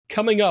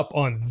Coming up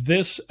on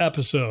this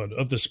episode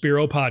of the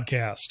Spiro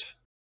Podcast.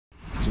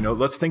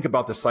 Let's think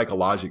about the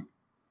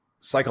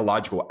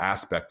psychological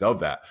aspect of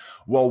that.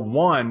 Well,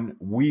 one,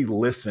 we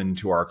listened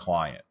to our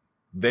client.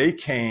 They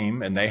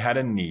came and they had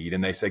a need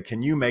and they said,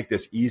 can you make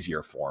this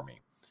easier for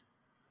me?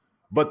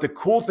 But the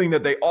cool thing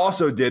that they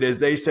also did is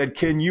they said,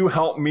 can you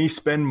help me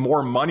spend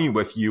more money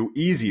with you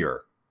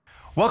easier?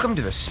 Welcome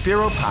to the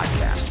Spiro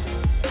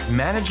Podcast,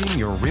 managing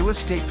your real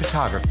estate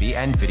photography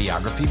and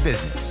videography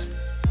business.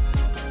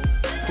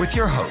 With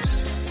your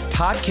hosts,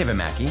 Todd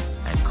Kivimaki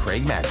and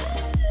Craig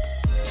Magrum.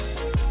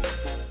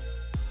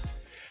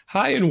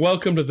 Hi, and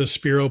welcome to the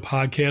Spiro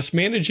Podcast,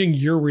 managing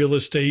your real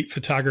estate,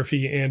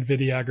 photography, and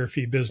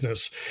videography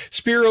business.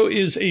 Spiro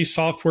is a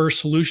software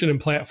solution and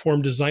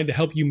platform designed to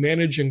help you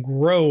manage and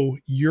grow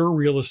your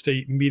real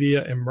estate,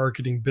 media, and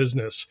marketing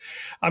business.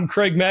 I'm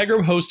Craig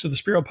Magrum, host of the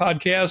Spiro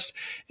Podcast,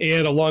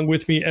 and along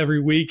with me every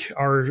week,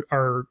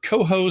 our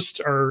co-host,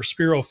 our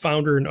Spiro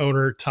founder and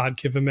owner, Todd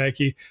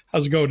Kivimaki.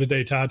 How's it going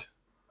today, Todd?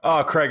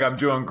 Oh, Craig, I'm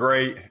doing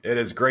great. It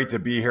is great to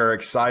be here.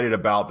 Excited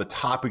about the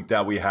topic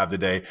that we have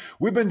today.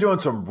 We've been doing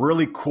some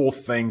really cool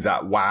things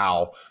at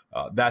WOW.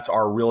 That's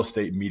our real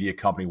estate media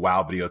company,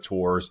 WOW Video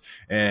Tours.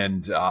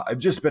 And I've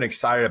just been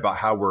excited about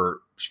how we're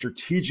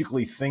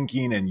strategically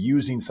thinking and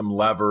using some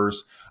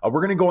levers.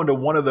 We're going to go into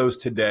one of those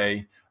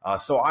today.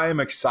 So I am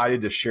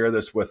excited to share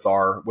this with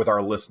our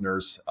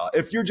listeners.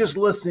 If you're just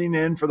listening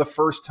in for the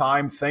first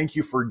time, thank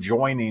you for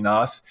joining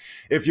us.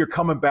 If you're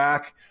coming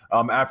back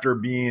after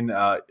being,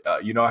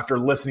 after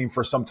listening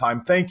for some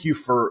time, thank you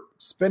for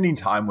spending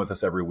time with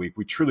us every week.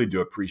 We truly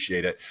do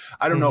appreciate it.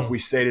 I don't know if we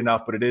say it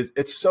enough, but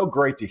it's so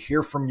great to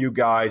hear from you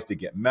guys, to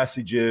get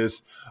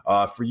messages,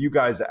 for you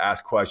guys to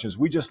ask questions.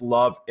 We just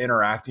love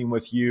interacting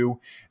with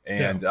you.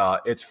 And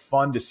it's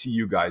fun to see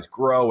you guys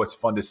grow. It's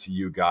fun to see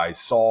you guys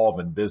solve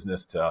and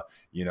business to,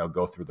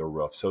 go through the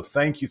roof. So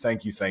thank you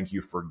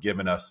for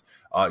giving us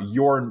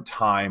your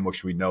time,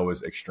 which we know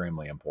is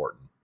extremely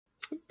important.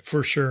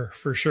 For sure.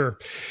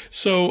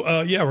 So,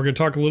 we're going to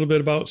talk a little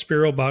bit about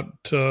Spiro,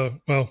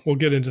 we'll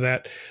get into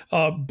that.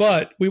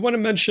 But we want to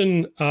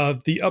mention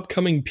the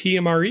upcoming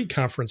PMRE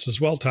conference as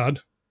well,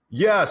 Todd.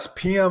 Yes,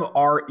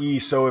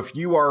 PMRE. So if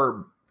you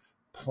are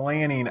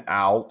planning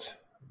out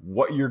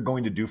what you're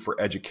going to do for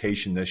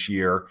education this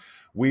year,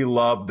 we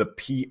love the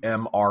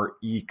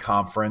PMRE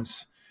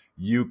conference.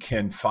 You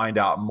can find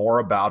out more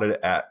about it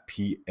at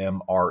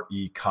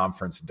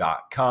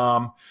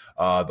pmreconference.com.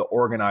 The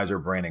organizer,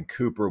 Brandon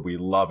Cooper, we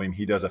love him.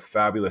 He does a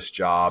fabulous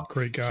job.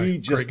 Great guy. He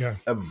just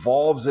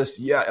evolves this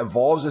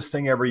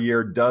thing every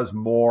year, does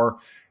more.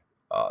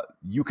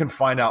 You can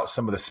find out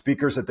some of the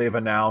speakers that they've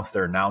announced.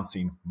 They're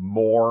announcing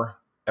more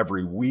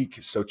every week.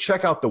 So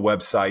check out the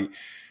website.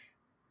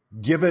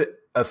 Give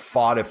it a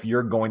thought if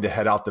you're going to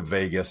head out to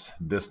Vegas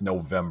this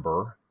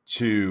November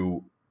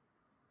to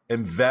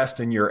invest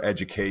in your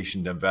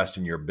education, to invest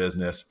in your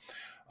business.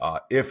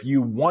 If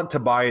you want to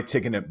buy a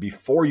ticket,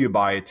 before you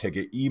buy a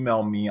ticket,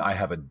 email me. I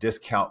have a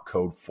discount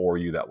code for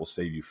you that will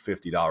save you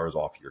 $50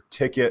 off your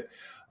ticket.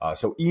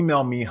 So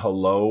email me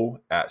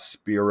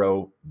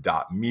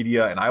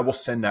hello@spiro.media and I will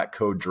send that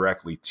code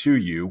directly to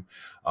you.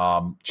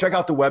 Check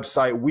out the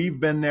website. We've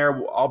been there.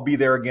 I'll be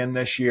there again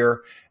this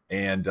year.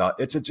 And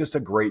it's just a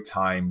great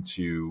time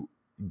to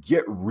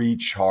get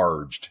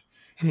recharged,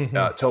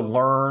 to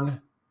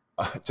learn,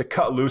 to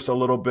cut loose a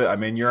little bit. I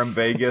mean, you're in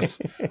Vegas,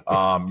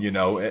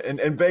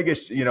 and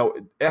Vegas,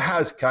 it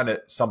has kind of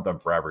something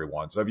for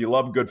everyone. So if you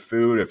love good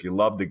food, if you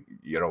love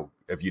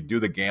if you do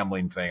the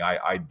gambling thing,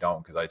 I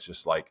don't, because it's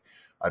just like,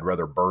 I'd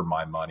rather burn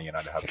my money and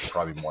I'd have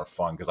probably more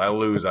fun because I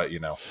lose,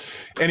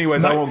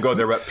 Anyways, I won't go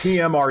there, but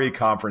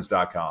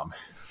pmreconference.com.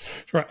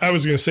 Right. I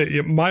was going to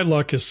say, my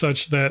luck is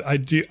such that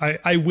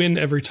I win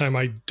every time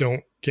I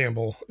don't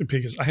gamble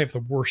because I have the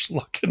worst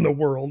luck in the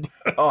world.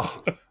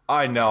 Oh,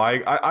 I know.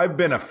 I've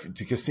been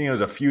to casinos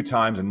a few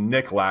times, and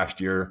Nick last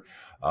year.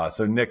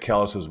 So Nick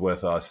Kellis was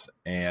with us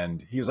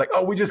and he was like,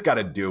 "Oh, we just got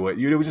to do it.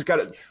 We just got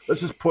to,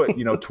 let's just put,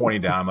 20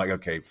 down." I'm like,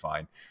 "Okay,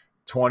 fine."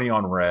 20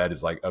 on red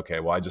is like,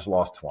 okay, well, I just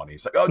lost 20.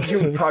 It's like, oh,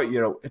 you probably,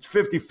 it's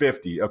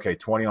 50-50. Okay,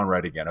 20 on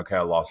red again. Okay,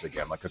 I lost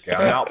again. I'm like, okay,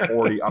 I'm out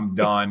 40. I'm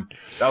done.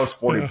 That was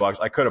 $40.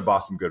 I could have bought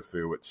some good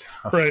food.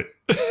 Right.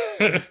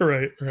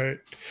 Right.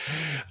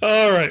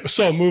 All right.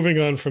 So moving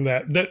on from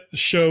that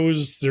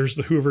shows there's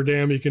the Hoover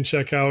Dam. You can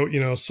check out,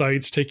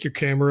 sites, take your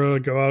camera,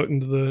 go out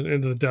into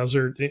the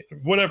desert,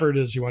 whatever it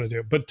is you want to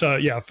do. But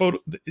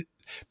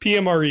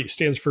PMRE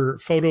stands for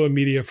Photo and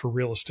Media for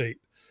Real Estate.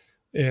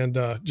 And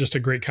just a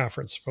great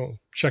conference. So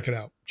check it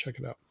out.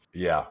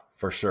 Yeah,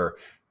 for sure.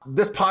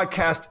 This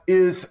podcast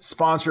is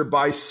sponsored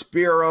by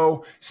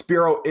Spiro.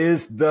 Spiro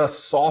is the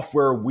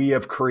software we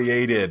have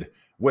created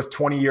with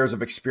 20 years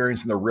of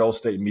experience in the real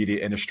estate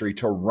media industry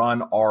to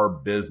run our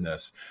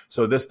business.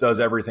 So this does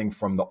everything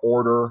from the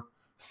order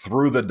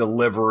through the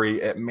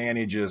delivery. It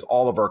manages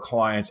all of our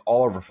clients,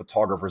 all of our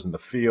photographers in the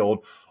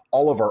field,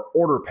 all of our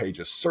order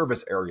pages,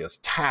 service areas,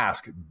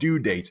 tasks, due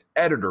dates,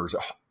 editors,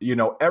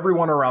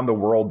 everyone around the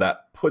world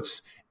that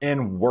puts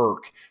in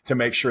work to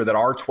make sure that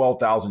our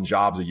 12,000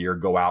 jobs a year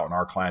go out and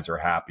our clients are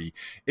happy.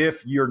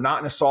 If you're not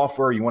in a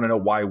software, you want to know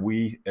why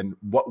we and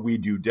what we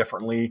do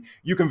differently,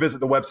 you can visit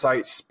the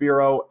website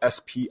Spiro,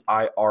 SPIRO.media.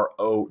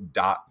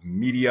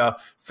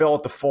 Fill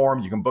out the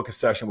form. You can book a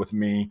session with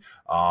me.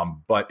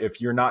 But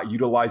if you're not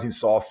utilizing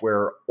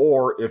software,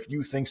 or if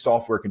you think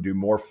software can do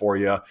more for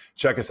you,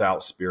 check us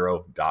out,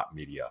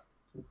 Spiro.media.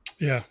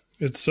 Yeah.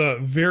 It's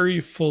very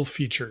full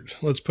featured,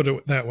 let's put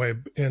it that way,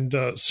 and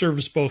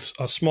service both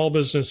a small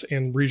business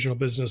and regional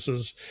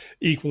businesses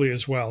equally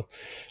as well.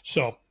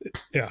 So,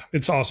 yeah,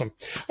 it's awesome.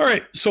 All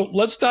right, so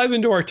let's dive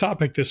into our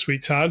topic this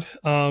week, Todd.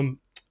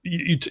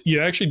 You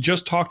actually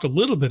just talked a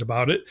little bit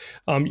about it.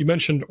 You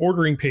mentioned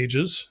ordering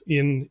pages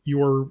in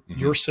your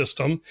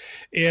system,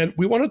 and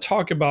we want to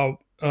talk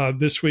about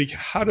this week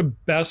how to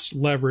best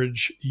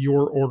leverage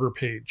your order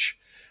page.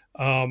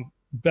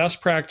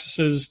 Best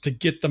practices to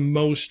get the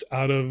most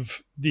out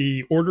of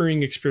the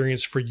ordering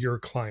experience for your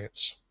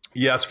clients.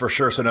 Yes, for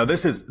sure. So now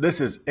this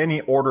is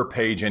any order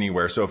page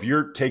anywhere. So if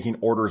you're taking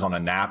orders on a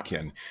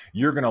napkin,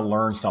 you're going to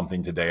learn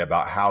something today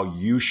about how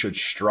you should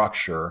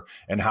structure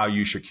and how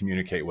you should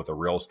communicate with a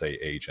real estate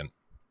agent.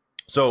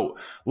 So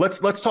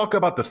let's talk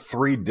about the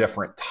three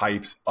different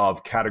types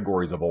of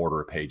categories of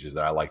order pages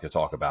that I like to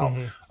talk about.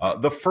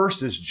 The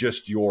first is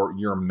just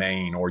your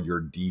main or your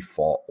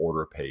default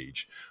order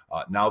page.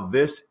 Now,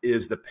 this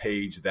is the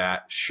page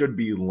that should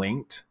be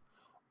linked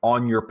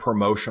on your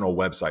promotional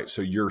website.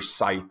 So your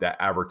site that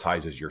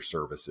advertises your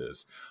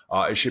services.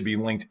 It should be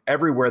linked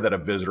everywhere that a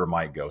visitor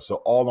might go.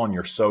 So all on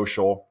your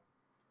social.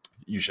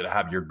 You should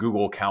have your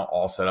Google account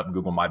all set up,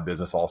 Google My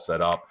Business all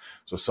set up,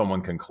 so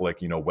someone can click,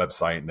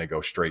 website and they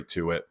go straight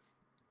to it.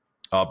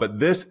 But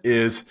this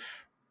is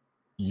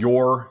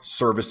your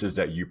services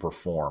that you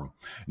perform.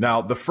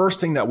 Now, the first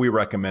thing that we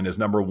recommend is,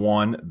 number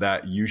one,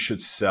 that you should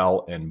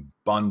sell in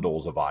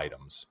bundles of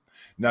items.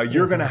 Now,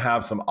 you're going to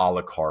have some a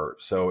la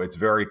carte. So it's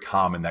very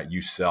common that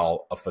you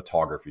sell a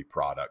photography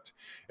product.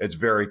 It's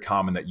very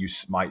common that you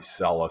might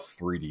sell a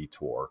 3D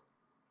tour.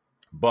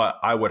 But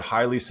I would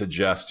highly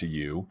suggest to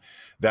you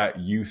that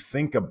you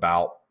think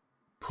about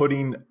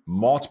putting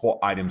multiple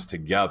items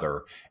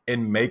together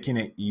and making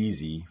it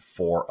easy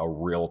for a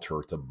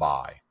realtor to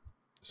buy.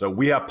 So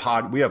we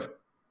have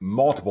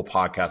multiple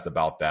podcasts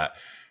about that.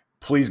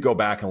 Please go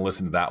back and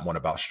listen to that one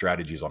about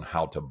strategies on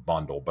how to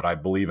bundle. But I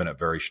believe in it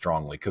very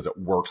strongly because it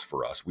works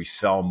for us. We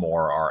sell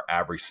more, our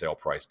average sale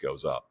price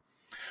goes up.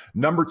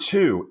 Number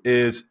two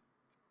is,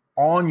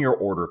 on your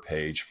order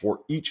page for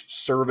each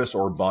service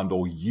or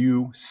bundle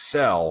you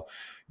sell,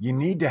 you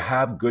need to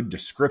have good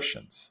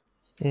descriptions.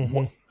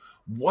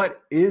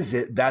 What is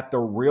it that the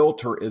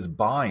realtor is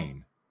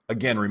buying?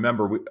 Again,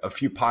 remember, a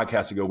few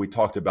podcasts ago, we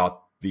talked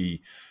about the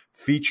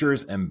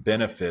features and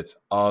benefits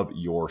of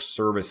your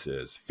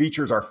services.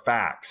 Features are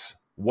facts.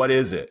 What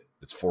is it?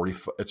 It's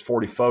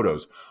 40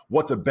 photos.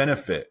 What's a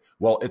benefit?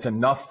 Well, it's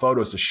enough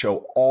photos to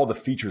show all the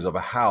features of a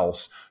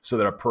house so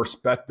that a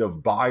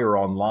prospective buyer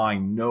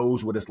online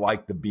knows what it's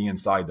like to be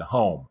inside the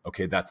home.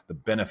 Okay, that's the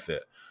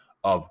benefit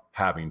of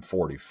having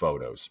 40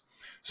 photos.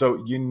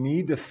 So you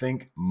need to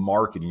think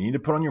marketing. You need to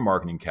put on your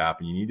marketing cap,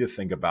 and you need to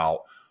think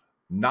about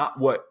not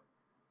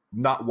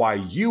why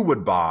you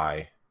would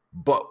buy,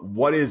 but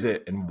what is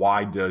it and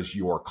why does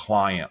your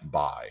client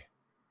buy?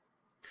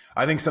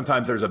 I think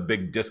sometimes there's a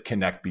big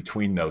disconnect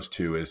between those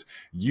two, is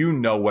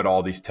what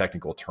all these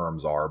technical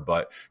terms are.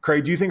 But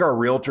Craig, do you think our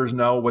realtors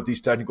know what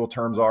these technical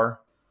terms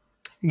are?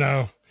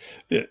 No.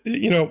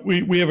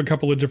 We have a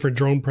couple of different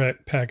drone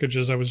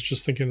packages. I was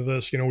just thinking of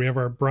this. We have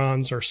our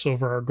bronze, our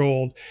silver, our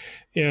gold,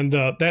 and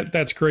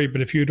that's great.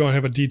 But if you don't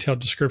have a detailed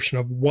description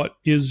of what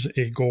is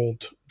a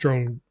gold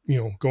drone,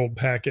 gold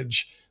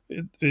package,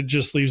 it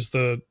just leaves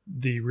the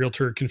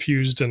realtor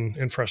confused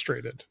and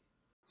frustrated.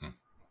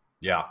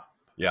 Yeah.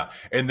 Yeah.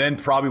 And then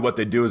probably what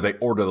they do is they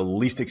order the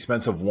least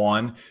expensive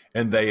one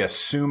and they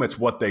assume it's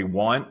what they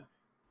want.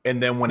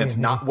 And then when it's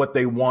not what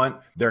they want,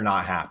 they're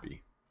not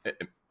happy.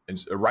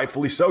 And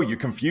rightfully so, you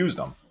confuse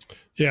them.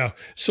 Yeah.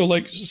 So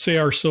like, say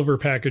our silver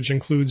package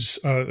includes,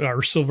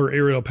 our silver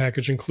aerial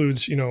package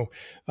includes,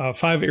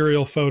 5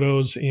 aerial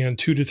photos and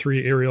 2 to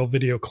 3 aerial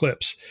video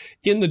clips.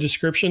 In the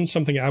description,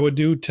 something I would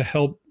do to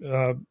help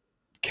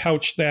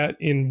couch that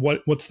in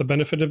what's the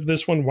benefit of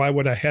this one? Why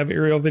would I have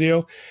aerial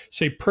video?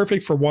 Say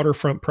perfect for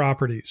waterfront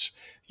properties.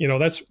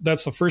 That's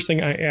the first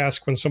thing I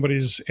ask when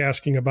somebody's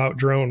asking about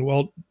drone.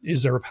 Well,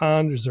 is there a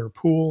pond? Is there a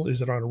pool?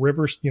 Is it on a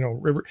river?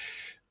 River.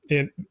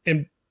 And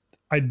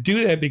I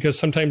do that because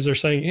sometimes they're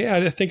saying, yeah,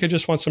 I think I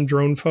just want some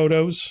drone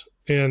photos.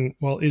 And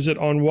well, is it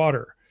on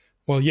water?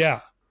 Well,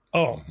 yeah.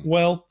 Oh,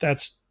 well,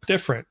 that's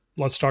different.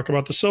 Let's talk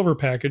about the silver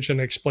package and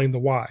explain the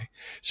why.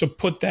 So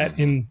put that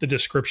in the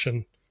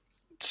description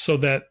so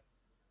that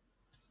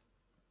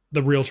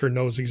the realtor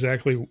knows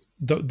exactly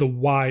the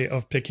why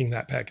of picking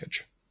that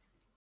package.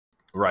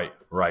 Right.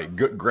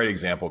 Good, great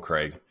example,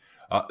 Craig.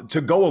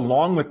 To go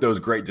along with those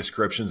great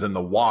descriptions and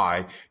the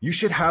why, you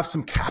should have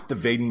some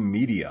captivating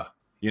media.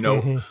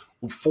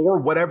 for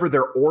whatever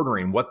they're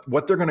ordering,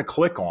 what they're going to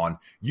click on.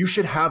 You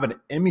should have an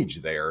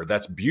image there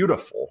that's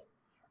beautiful.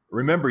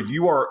 Remember,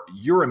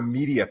 you're a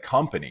media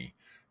company.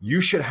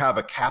 You should have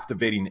a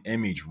captivating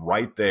image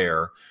right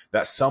there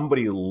that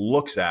somebody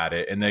looks at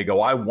it and they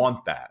go, I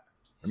want that.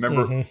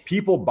 Remember,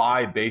 people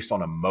buy based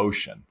on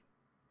emotion.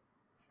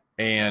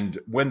 And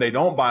when they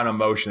don't buy an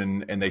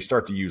emotion and they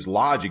start to use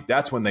logic,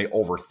 that's when they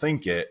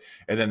overthink it.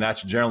 And then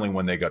that's generally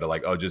when they go to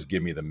like, oh, just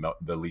give me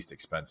the least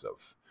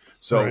expensive.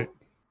 So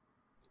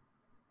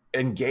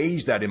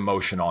engage that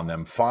emotion on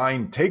them.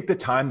 Take the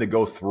time to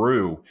go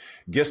through,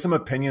 get some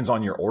opinions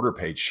on your order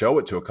page, show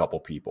it to a couple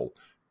people,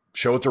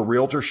 show it to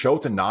realtors, show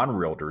it to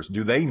non-realtors.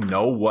 Do they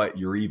know what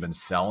you're even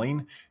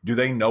selling? Do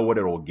they know what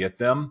it'll get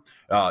them?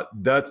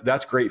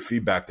 That's great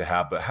feedback to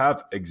have, but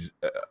have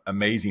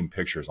amazing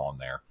pictures on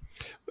there.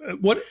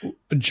 What,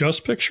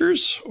 just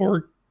pictures,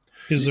 or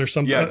is there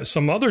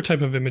some other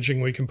type of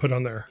imaging we can put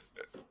on there?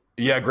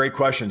 Yeah, great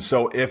question.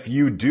 So if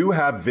you do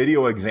have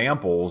video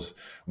examples,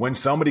 when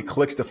somebody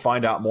clicks to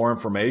find out more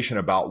information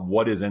about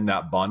what is in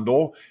that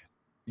bundle,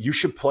 you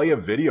should play a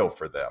video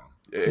for them.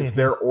 If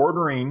they're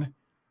ordering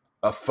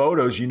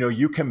photos,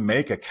 you can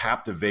make a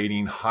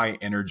captivating, high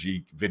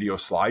energy video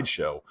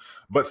slideshow.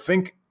 But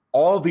think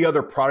all the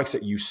other products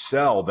that you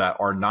sell that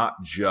are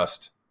not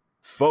just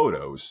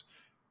photos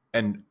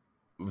and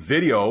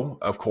video,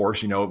 of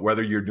course,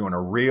 whether you're doing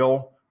a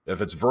reel, if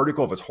it's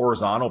vertical, if it's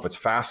horizontal, if it's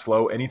fast,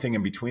 slow, anything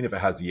in between, if it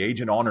has the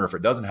agent on or if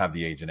it doesn't have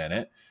the agent in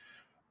it,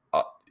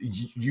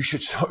 you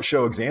should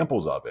show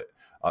examples of it.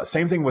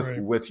 Same thing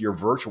with your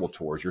virtual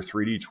tours, your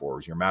 3D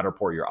tours, your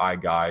Matterport, your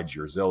iGuides,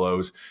 your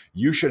Zillows.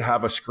 You should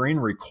have a screen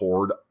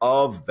record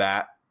of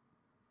that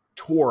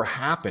tour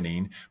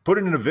happening, put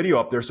it in a video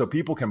up there so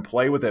people can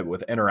play with it,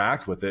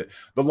 interact with it.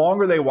 The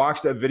longer they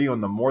watch that video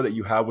and the more that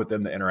you have with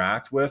them to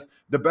interact with,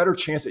 the better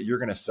chance that you're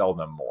going to sell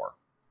them more.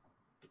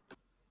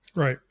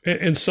 Right.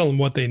 And sell them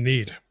what they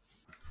need.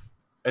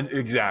 And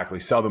exactly.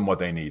 Sell them what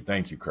they need.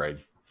 Thank you,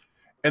 Craig.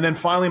 And then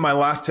finally, my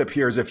last tip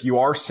here is if you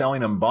are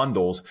selling them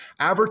bundles,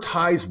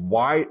 advertise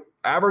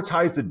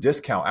the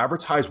discount,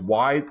 advertise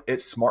why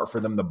it's smart for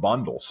them to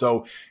bundle.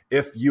 So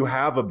if you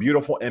have a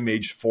beautiful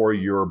image for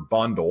your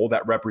bundle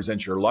that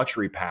represents your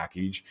luxury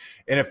package,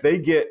 and if they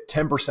get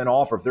 10%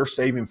 off, or if they're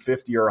saving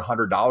 $50 or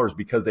 $100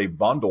 because they've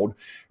bundled,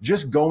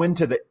 just go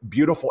into the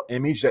beautiful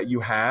image that you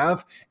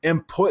have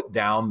and put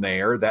down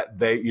there that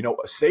they,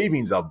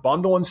 savings of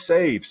bundle and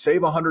save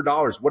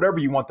 $100, whatever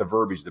you want the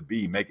verbiage to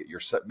be, make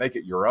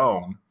it your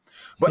own,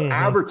 but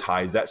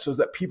advertise that so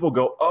that people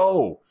go,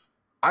 oh,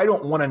 I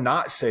don't want to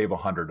not save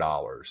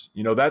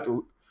 $100.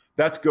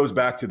 That goes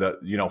back to the,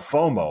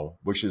 FOMO,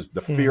 which is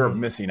the fear of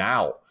missing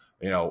out.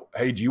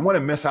 Hey, do you want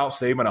to miss out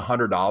saving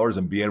 $100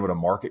 and be able to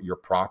market your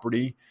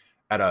property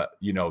at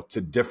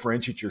to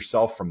differentiate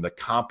yourself from the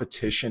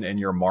competition in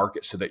your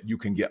market so that you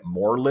can get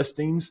more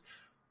listings?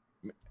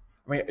 I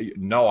mean,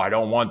 no, I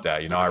don't want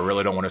that. I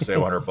really don't want to save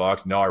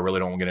 $100. No, I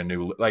really don't want to get a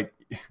new,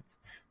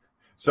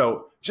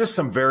 so just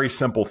some very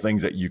simple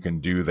things that you can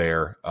do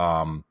there.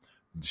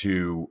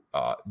 To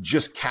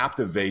just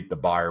captivate the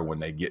buyer when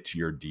they get to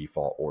your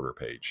default order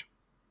page.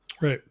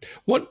 Right.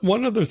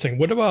 One other thing.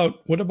 What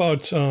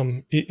about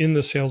in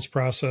the sales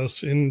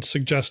process, in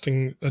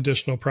suggesting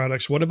additional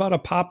products? What about a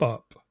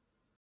pop-up?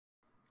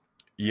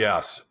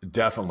 Yes,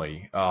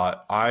 definitely.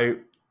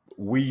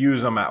 We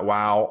use them at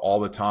WOW all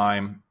the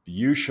time.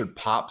 You should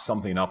pop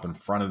something up in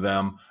front of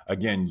them.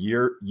 Again,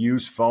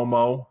 use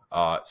FOMO,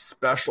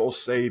 special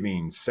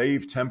savings,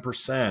 save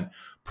 10%.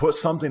 Put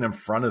something in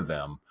front of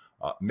them.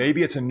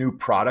 Maybe it's a new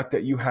product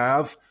that you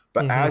have,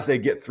 but as they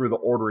get through the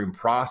ordering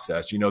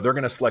process, they're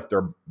going to select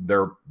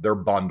their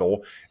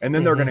bundle, and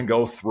then they're going to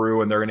go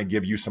through and they're going to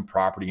give you some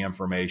property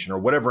information or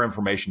whatever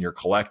information you're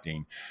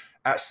collecting.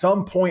 At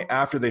some point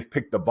after they've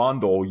picked the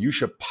bundle, you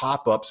should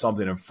pop up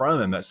something in front of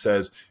them that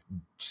says,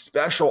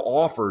 special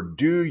offer.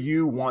 Do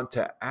you want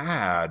to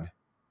add,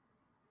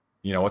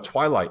 a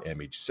twilight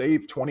image,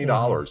 save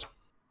 $20,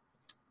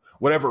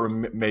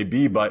 whatever it may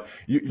be, but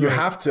you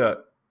have to.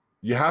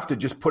 You have to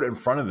just put it in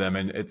front of them,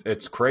 and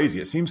it's crazy.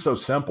 It seems so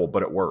simple,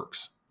 but it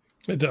works.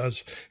 It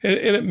does, and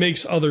it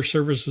makes other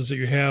services that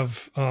you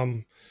have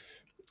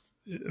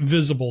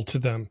visible to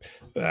them.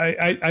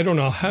 I don't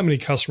know how many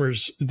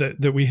customers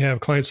that we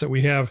have, clients that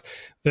we have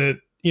that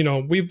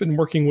we've been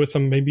working with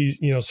them maybe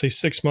say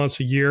 6 months,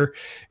 a year,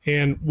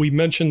 and we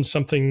mentioned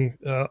something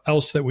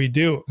else that we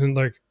do, and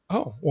like,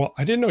 oh, well,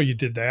 I didn't know you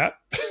did that.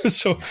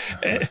 So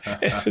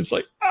it's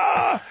like,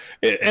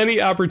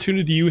 any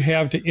opportunity you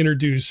have to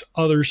introduce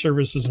other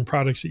services and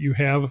products that you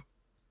have,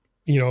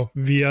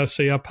 via,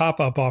 say, a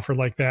pop-up offer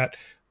like that,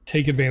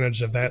 take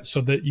advantage of that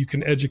so that you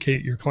can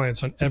educate your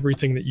clients on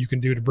everything that you can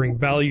do to bring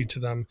value to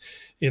them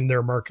in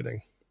their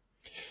marketing.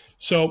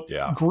 So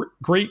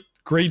great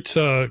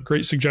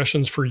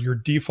suggestions for your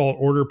default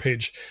order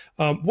page.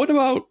 What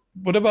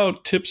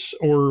about tips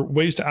or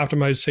ways to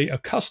optimize, say, a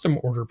custom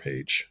order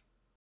page?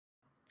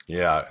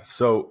 Yeah.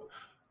 So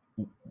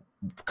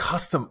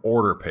custom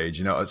order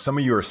page, some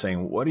of you are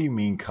saying, what do you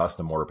mean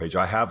custom order page?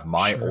 I have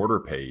my order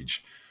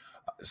page.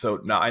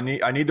 So now I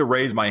need to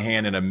raise my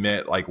hand and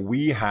admit, like,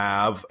 we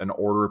have an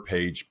order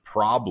page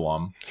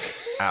problem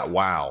at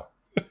Wow.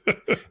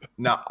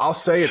 Now I'll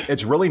say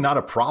it's really not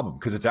a problem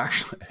because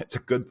it's a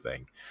good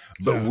thing.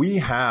 But we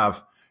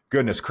have,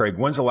 goodness, Craig,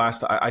 when's the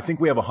last time? I think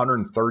we have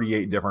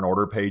 138 different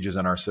order pages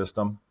in our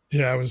system.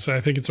 Yeah,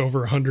 I think it's over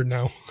 100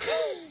 now.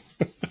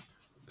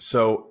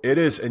 So it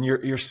is, and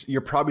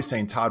you're probably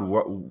saying, Todd,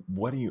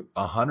 what do you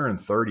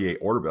 138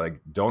 order?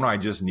 Like, don't I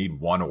just need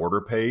one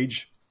order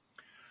page?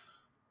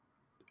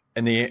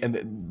 And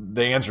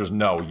the answer is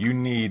no. You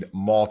need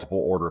multiple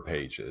order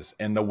pages,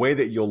 and the way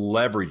that you'll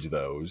leverage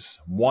those,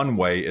 one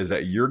way is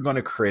that you're going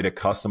to create a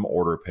custom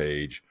order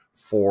page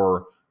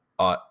for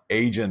an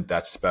agent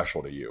that's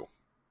special to you.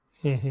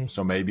 Mm-hmm.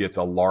 So maybe it's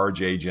a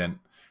large agent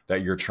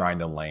that you're trying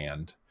to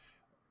land,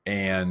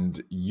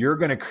 and you're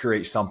going to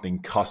create something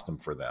custom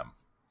for them.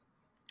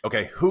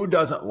 Okay, who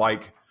doesn't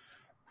like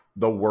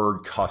the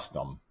word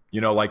custom?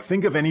 Like,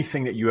 think of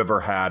anything that you ever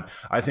had.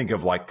 I think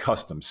of like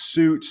custom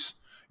suits,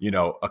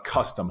 a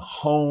custom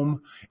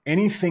home,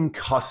 anything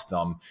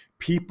custom.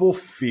 People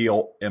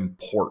feel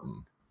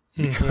important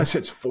because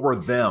it's for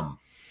them.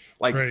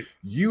 Like,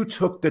 you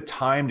took the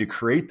time to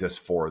create this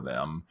for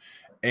them.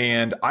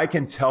 And I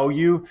can tell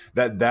you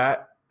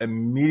that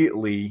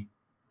immediately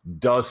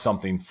does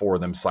something for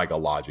them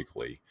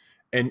psychologically.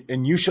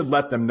 And you should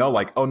let them know,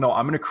 like, oh no,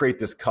 I'm going to create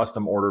this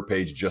custom order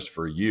page just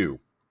for you.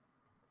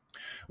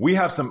 We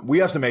have some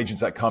agents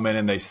that come in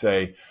and they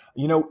say,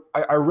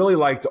 I really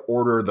like to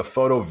order the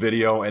photo,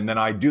 video, and then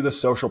I do the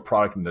social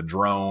product and the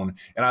drone,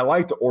 and I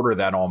like to order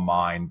that on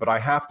mine, but I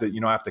have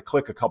to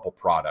click a couple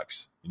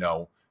products,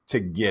 to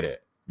get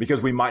it,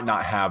 because we might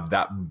not have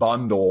that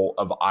bundle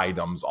of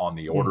items on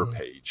the order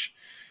page.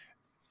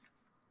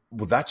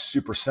 Well, that's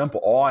super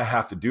simple. All I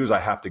have to do is I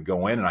have to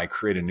go in and I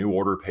create a new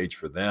order page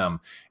for them,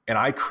 and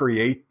I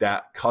create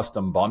that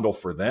custom bundle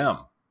for them.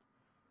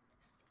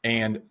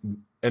 And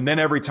then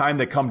every time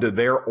they come to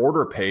their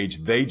order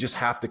page, they just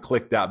have to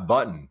click that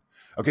button.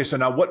 Okay, so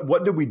now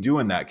what do we do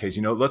in that case?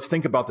 Let's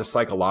think about the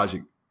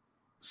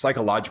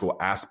psychological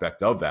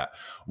aspect of that.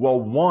 Well,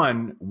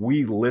 one,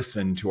 we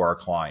listen to our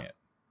client.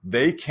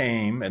 They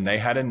came and they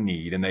had a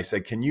need and they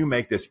said, can you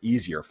make this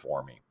easier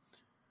for me?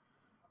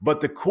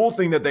 But the cool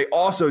thing that they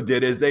also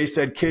did is they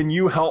said, can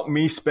you help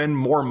me spend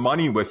more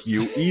money with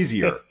you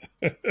easier?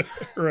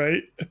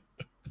 Right.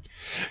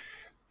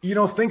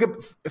 Think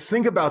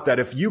about that.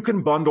 If you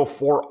can bundle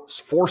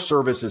four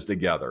services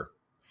together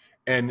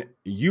and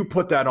you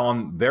put that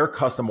on their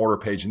custom order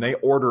page and they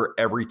order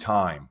every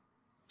time,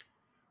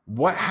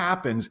 what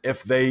happens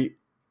if they,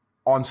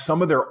 on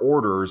some of their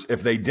orders,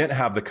 if they didn't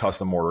have the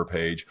custom order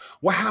page?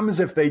 What happens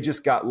if they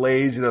just got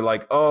lazy? They're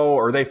like,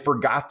 or they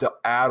forgot to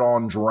add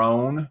on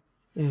drone.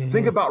 Mm-hmm.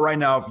 Think about right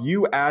now, if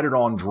you added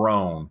on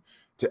drone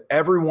to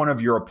every one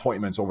of your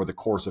appointments over the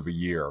course of a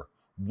year,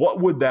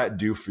 what would that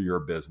do for your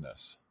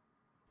business?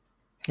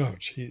 Oh,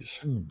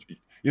 geez.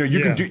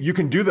 You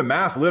can do the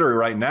math literally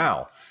right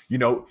now.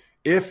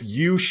 If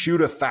you shoot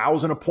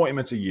 1,000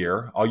 appointments a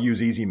year, I'll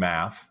use easy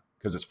math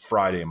because it's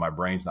Friday and my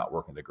brain's not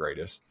working the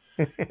greatest.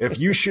 If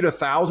you shoot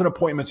 1,000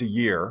 appointments a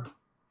year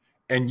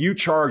and you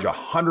charge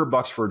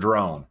 $100 for a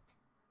drone,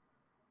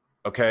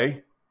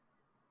 okay,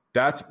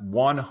 that's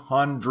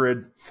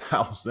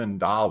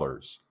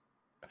 $100,000.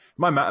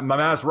 My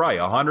math's right,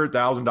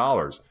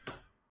 $100,000.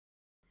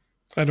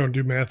 I don't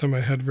do math in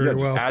my head very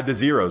well. Just add the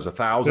zeros,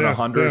 1,000,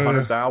 100,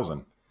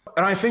 100,000.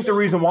 And I think the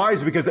reason why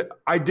is because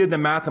I did the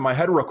math in my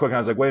head real quick and I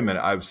was like, wait a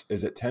minute,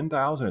 is it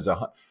 10,000?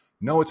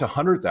 No, it's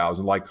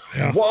 100,000. Like,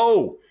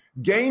 whoa,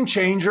 game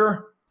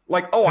changer.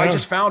 Like, I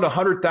just found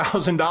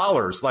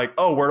 $100,000. Like,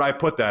 where'd I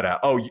put that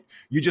at? Oh,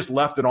 you just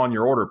left it on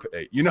your order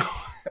page.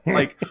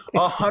 Like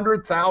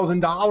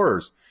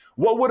 $100,000.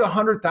 What would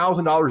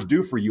 $100,000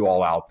 do for you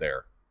all out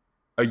there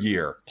a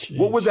year? Jeez.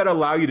 What would that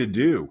allow you to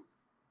do?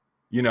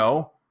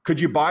 Could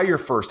you buy your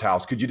first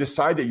house? Could you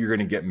decide that you're going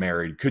to get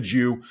married? Could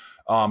you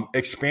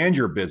expand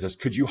your business?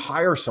 Could you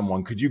hire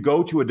someone? Could you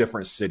go to a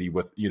different city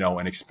with,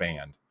 and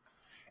expand?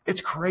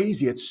 It's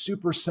crazy. It's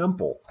super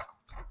simple.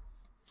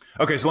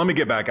 Okay, so let me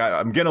get back.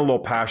 I'm getting a little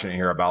passionate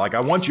here about, like, I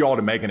want you all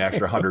to make an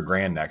extra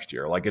 $100,000 next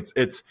year. Like,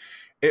 it's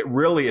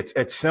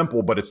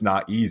simple, but it's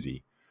not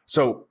easy.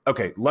 So,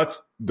 okay,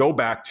 let's go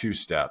back 2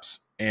 steps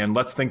and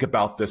let's think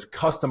about this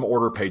custom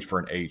order page for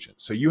an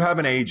agent. So you have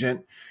an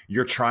agent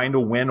you're trying to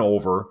win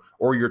over,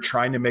 or you're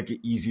trying to make it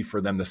easy for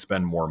them to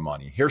spend more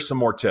money. Here's some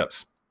more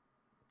tips.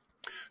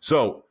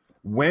 So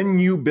when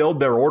you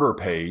build their order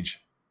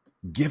page,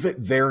 give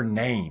it their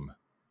name.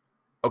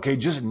 Okay,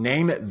 just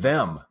name it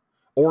them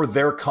or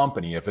their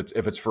company if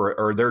it's for,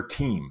 or their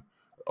team.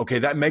 Okay,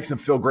 that makes them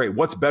feel great.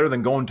 What's better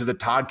than going to the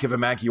Todd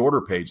Kivimaki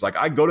order page? Like,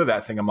 I go to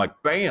that thing, I'm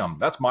like, bam,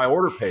 that's my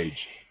order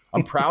page.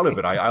 I'm proud of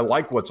it. I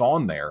like what's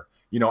on there,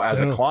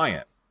 as a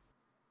client.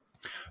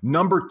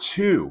 Number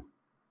 2,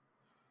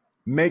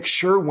 make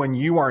sure when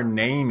you are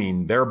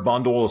naming their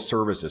bundle of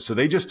services, so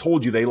they just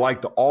told you they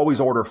like to always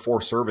order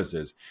 4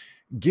 services,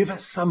 give it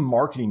some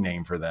marketing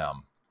name for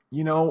them.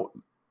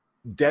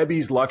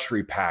 Debbie's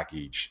luxury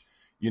package,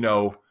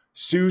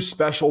 Sue's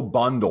special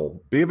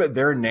bundle, give it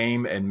their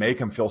name and make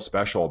them feel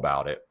special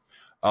about it.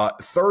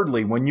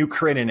 Thirdly, when you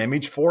create an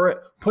image for it,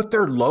 put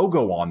their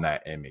logo on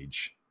that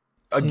image.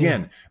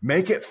 Again,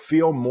 make it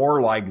feel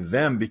more like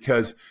them,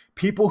 because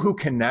people who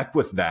connect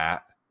with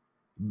that,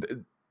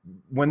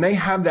 when they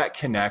have that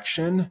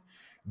connection,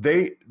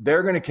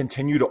 they're going to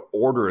continue to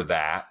order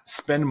that,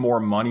 spend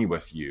more money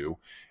with you.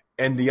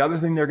 And the other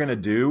thing they're going to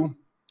do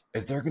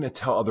is they're going to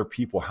tell other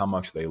people how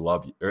much they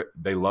love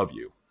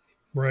you.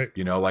 Right.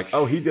 You know, like,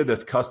 oh, he did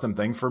this custom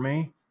thing for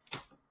me,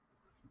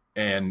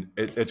 and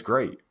it's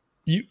great.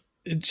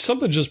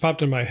 Something just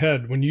popped in my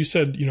head when you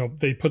said,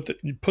 they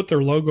put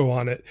their logo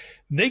on it.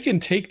 They can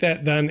take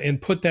that then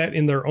and put that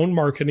in their own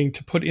marketing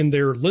to put in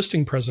their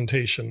listing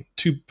presentation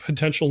to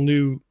potential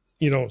new,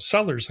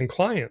 sellers and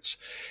clients,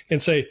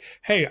 and say,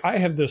 hey, I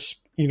have this,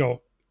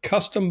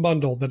 custom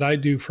bundle that I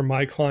do for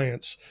my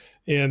clients.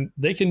 And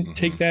they can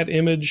take that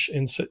image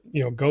and,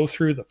 go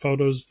through the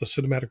photos, the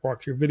cinematic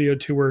walkthrough video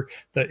tour,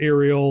 the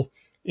aerial,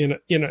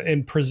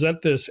 and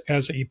present this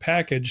as a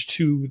package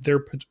to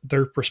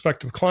their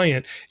prospective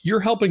client. You're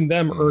helping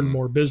them earn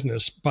more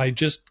business by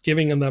just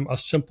giving them a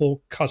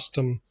simple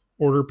custom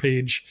order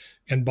page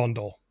and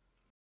bundle.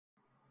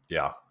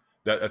 Yeah,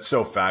 that's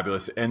so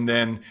fabulous. And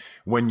then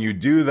when you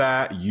do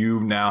that,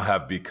 you now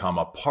have become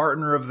a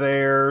partner of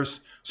theirs.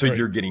 So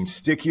You're getting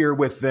stickier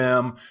with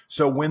them.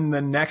 So when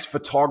the next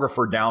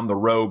photographer down the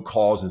road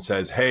calls and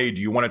says, hey,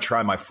 do you want to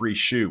try my free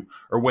shoot?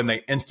 Or when they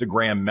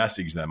Instagram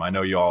message them, I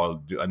know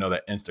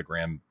that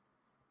Instagram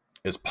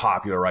is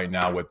popular right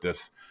now with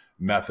this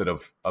method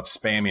of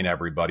spamming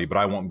everybody, but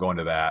I won't go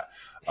into that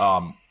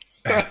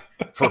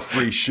for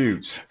free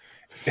shoots.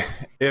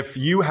 If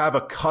you have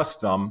a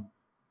custom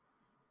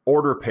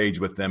order page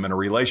with them in a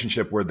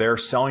relationship where they're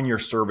selling your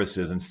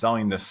services and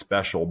selling this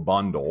special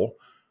bundle,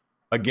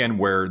 again,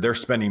 where they're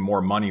spending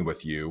more money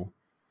with you,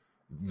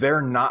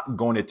 they're not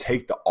going to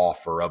take the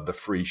offer of the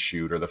free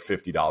shoot or the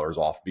 $50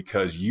 off,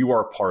 because you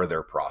are part of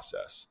their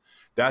process.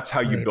 That's how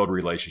you build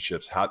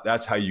relationships.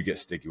 That's how you get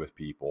sticky with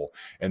people.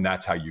 And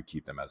that's how you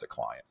keep them as a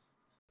client.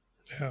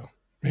 Yeah,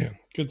 man,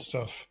 good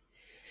stuff.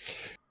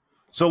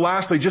 So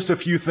lastly, just a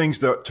few things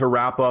to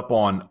wrap up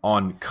on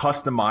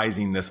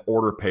customizing this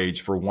order page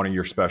for one of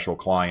your special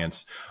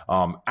clients.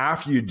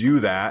 After you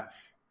do that,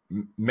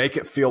 make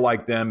it feel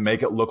like them,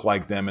 make it look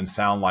like them and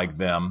sound like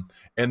them.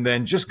 And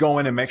then just go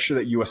in and make sure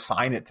that you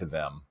assign it to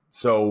them.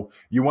 So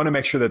you want to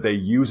make sure that they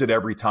use it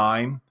every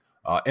time.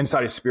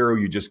 Inside of Spiro,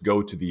 you just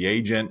go to the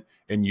agent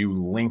and you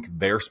link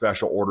their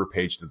special order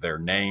page to their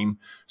name.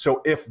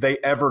 So if they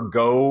ever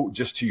go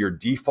just to your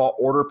default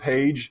order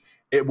page,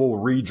 it will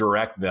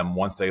redirect them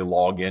once they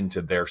log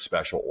into their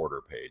special order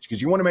page,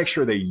 because you want to make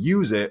sure they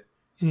use it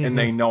and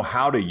they know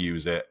how to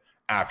use it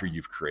after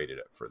you've created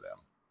it for them.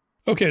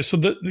 Okay, so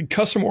the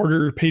custom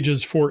order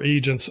pages for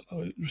agents,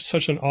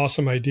 such an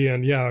awesome idea.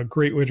 And yeah, a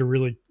great way to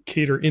really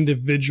cater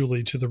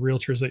individually to the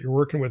realtors that you're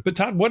working with. But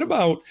Todd, what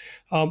about,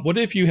 what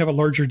if you have a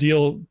larger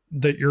deal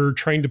that you're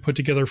trying to put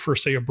together for,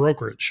 say, a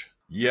brokerage?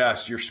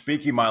 Yes, you're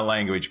speaking my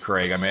language,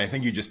 Craig. I mean, I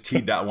think you just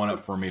teed that one up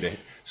for me to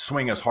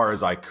swing as hard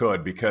as I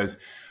could, because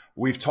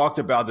we've talked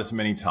about this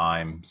many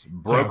times.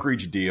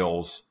 Brokerage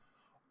deals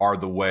are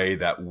the way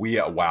that we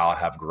at WOW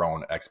have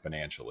grown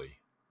exponentially.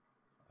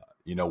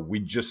 We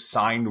just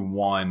signed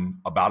one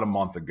about a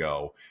month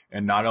ago,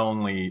 and not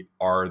only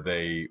are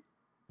they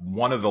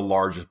one of the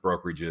largest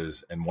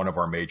brokerages in one of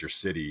our major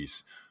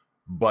cities,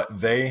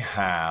 but they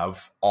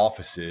have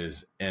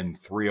offices in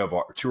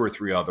two or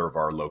three other of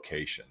our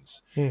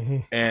locations.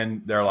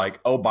 And they're like,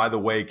 oh, by the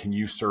way, can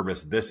you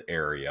service this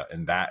area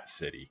in that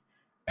city?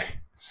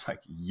 It's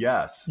like,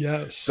 yes.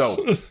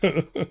 So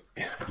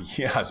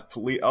yes,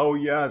 please. Oh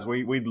yes.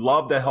 We'd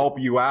love to help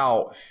you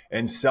out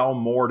and sell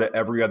more to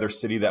every other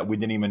city that we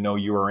didn't even know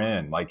you were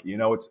in. Like,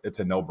 it's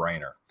a no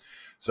brainer.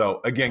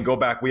 So again, go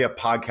back. We have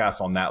podcasts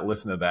on that.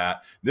 Listen to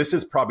that. This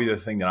is probably the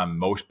thing that I'm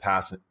most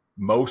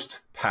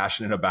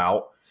passionate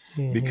about,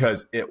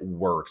 because it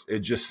works. It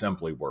just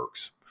simply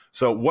works.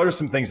 So what are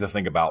some things to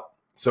think about?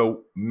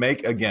 So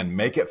make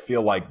it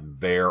feel like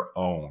their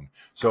own.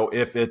 So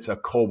if it's a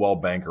Coldwell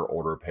Banker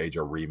order page,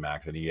 a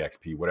Remax, an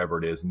EXP, whatever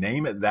it is,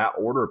 name it that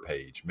order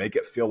page. Make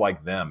it feel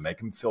like them. Make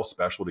them feel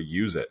special to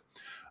use it.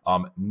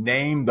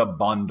 Name the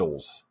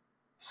bundles,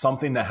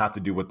 something that have to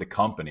do with the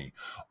company,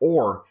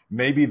 or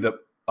maybe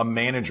a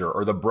manager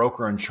or the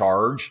broker in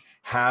charge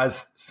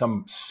has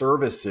some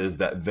services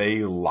that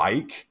they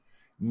like.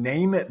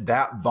 Name it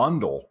that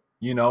bundle.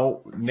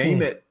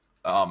 Name it.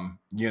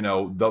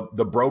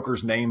 The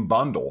broker's name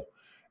bundle,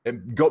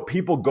 and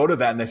people go to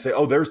that and they say,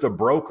 oh, there's the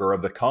broker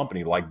of the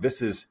company. Like,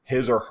 this is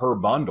his or her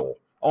bundle.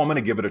 Oh, I'm going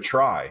to give it a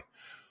try.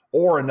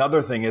 Or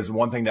another thing is,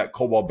 one thing that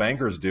Coldwell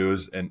Bankers do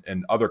is,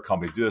 and other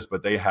companies do this,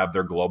 but they have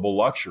their global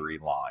luxury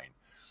line.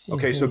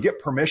 Okay. So get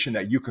permission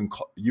that you can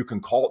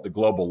call it the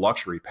global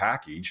luxury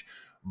package,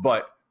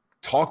 but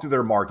talk to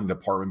their marketing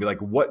department, be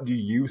like, what do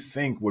you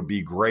think would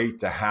be great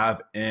to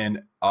have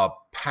in a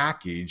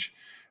package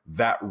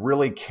that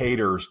really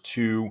caters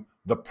to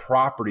the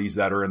properties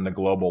that are in the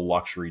global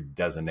luxury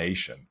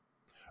designation?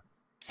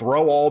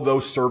 throw all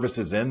those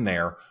services in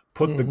there,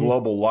 put the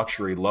global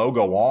luxury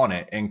logo on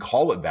it and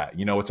call it that.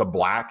 It's a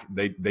black,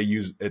 they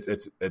use,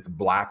 it's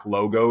black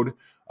logoed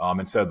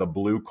instead of the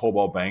blue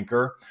Cobalt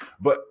Banker,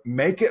 but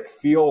make it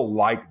feel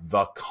like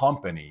the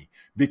company,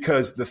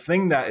 because the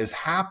thing that is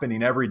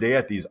happening every day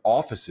at these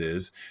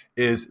offices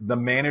is the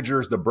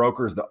managers, the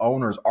brokers, the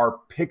owners are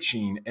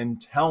pitching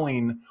and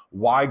telling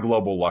why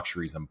global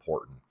luxury is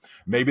important.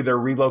 Maybe their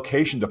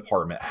relocation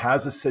department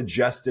has a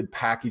suggested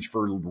package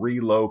for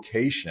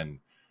relocation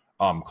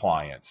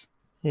clients,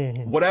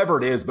 whatever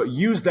it is, but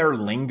use their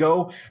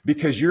lingo,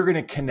 because you're going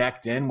to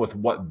connect in with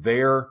what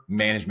their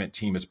management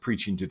team is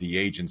preaching to the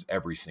agents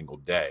every single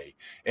day.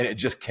 And it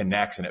just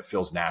connects and it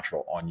feels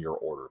natural on your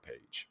order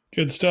page.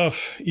 Good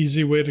stuff.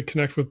 Easy way to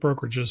connect with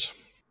brokerages.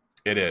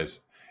 It is.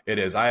 It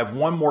is. I have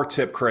one more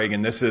tip, Craig,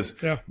 and this is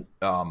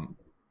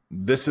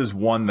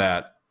one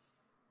that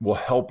will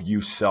help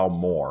you sell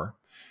more,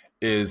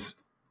 is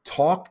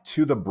talk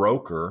to the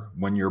broker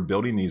when you're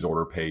building these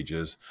order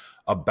pages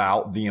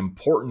about the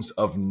importance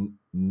of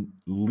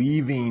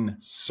leaving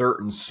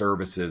certain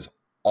services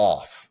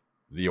off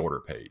the order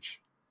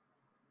page.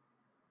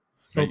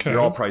 Okay. You're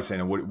all probably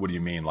saying, what do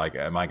you mean? Like,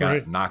 am I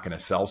not going to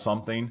sell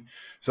something?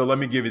 So let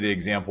me give you the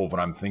example of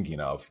what I'm thinking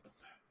of.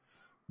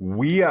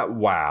 We at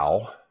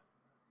WOW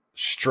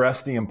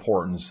stress the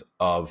importance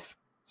of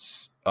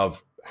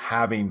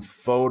having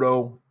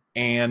photo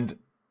and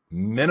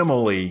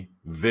minimally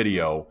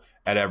video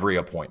at every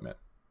appointment.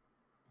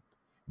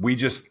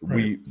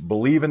 We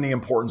believe in the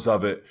importance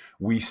of it.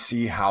 We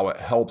see how it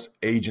helps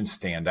agents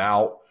stand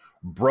out.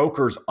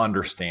 Brokers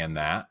understand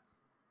that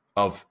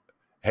of,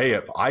 hey,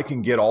 if I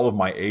can get all of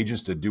my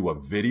agents to do a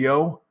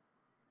video,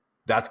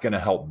 that's going to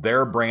help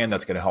their brand.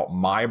 That's going to help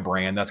my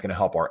brand. That's going to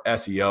help our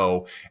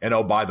SEO. And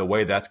oh, by the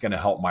way, that's going to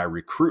help my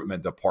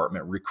recruitment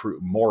department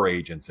recruit more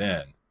agents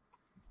in.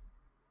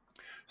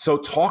 So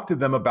talk to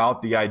them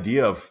about the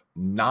idea of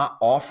not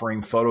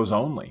offering photos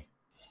only.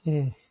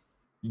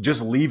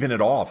 Just leaving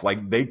it off.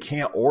 Like, they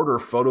can't order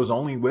photos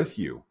only with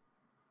you.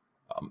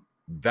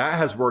 That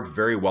has worked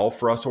very well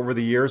for us over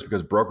the years,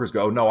 because brokers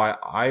go, no,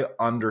 I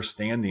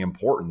understand the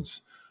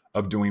importance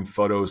of doing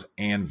photos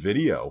and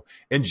video,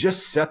 and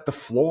just set the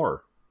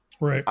floor.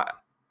 Right.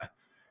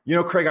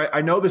 Craig,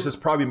 I know this is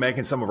probably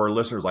making some of our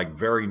listeners like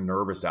very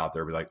nervous out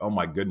there. Be like, oh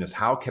my goodness,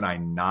 how can I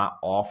not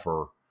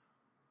offer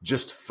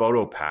just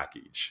photo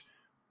package?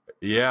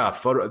 Yeah,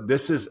 photo.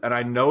 And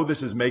I know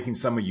this is making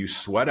some of you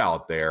sweat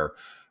out there,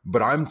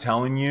 but I'm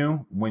telling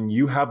you, when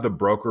you have the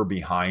broker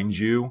behind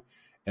you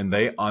and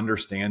they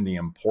understand the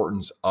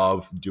importance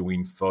of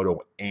doing photo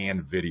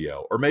and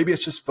video, or maybe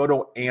it's just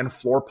photo and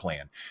floor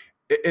plan.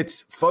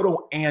 It's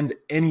photo and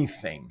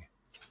anything.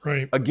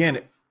 Right.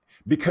 Again,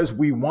 because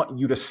we want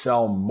you to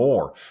sell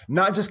more,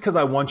 not just because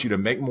I want you to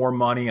make more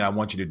money and I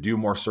want you to do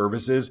more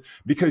services,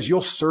 because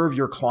you'll serve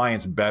your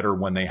clients better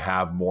when they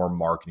have more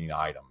marketing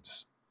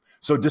items.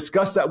 So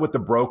discuss that with the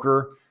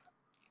broker.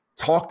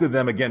 Talk to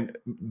them. Again,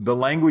 the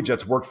language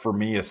that's worked for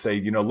me is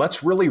say,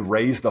 let's really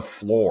raise the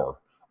floor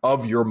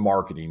of your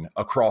marketing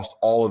across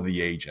all of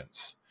the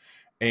agents.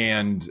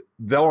 And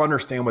they'll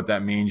understand what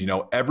that means.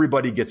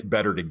 Everybody gets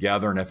better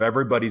together. And if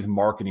everybody's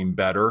marketing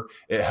better,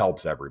 it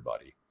helps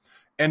everybody.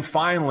 And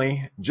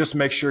finally, just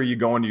make sure you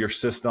go into your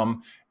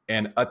system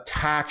and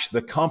attach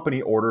the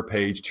company order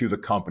page to the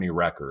company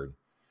record.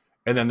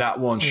 And then that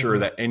will ensure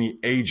that any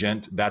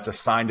agent that's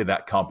assigned to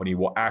that company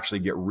will actually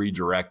get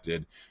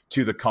redirected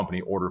to the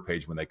company order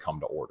page when they come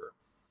to order.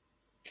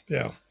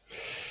 Yeah.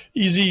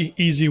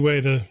 Easy way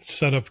to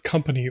set up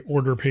company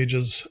order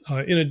pages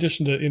in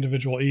addition to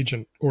individual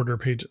agent order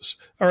pages.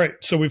 All right.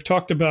 So we've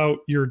talked about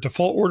your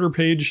default order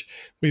page.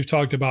 We've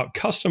talked about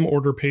custom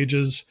order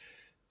pages.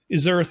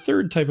 Is there a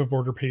third type of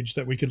order page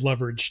that we could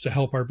leverage to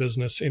help our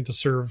business and to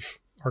serve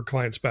our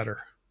clients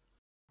better?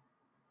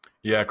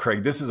 Yeah,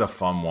 Craig, this is a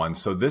fun one.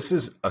 So this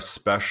is a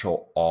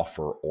special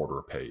offer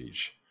order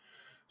page.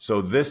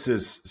 So this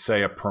is,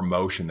 say, a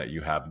promotion that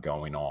you have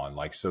going on.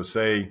 Like, so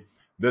say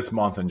this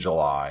month in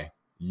July,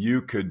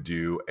 you could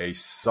do a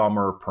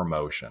summer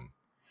promotion,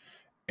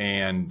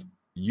 and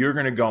you're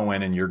going to go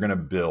in and you're going to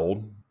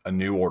build a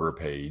new order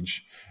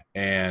page.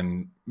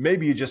 And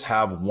maybe you just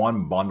have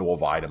one bundle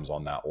of items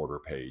on that order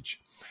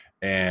page.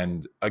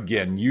 And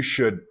again, you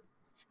should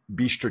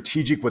be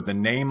strategic with the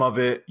name of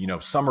it.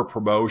 Summer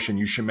promotion,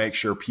 you should make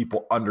sure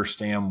people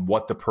understand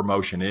what the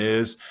promotion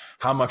is,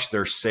 how much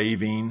they're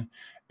saving,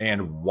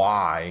 and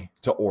why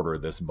to order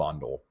this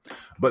bundle.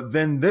 But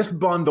then this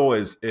bundle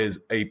is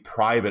a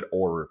private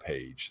order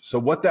page. So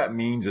what that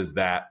means is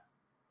that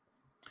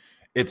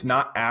it's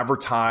not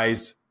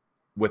advertised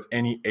with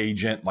any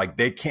agent. Like,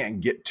 they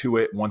can't get to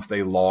it once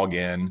they log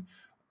in.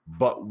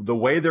 But the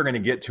way they're going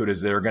to get to it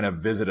is they're going to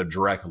visit a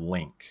direct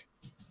link.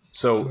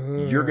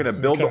 So you're going to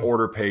build the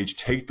order page,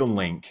 take the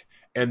link,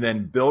 and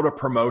then build a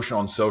promotion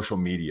on social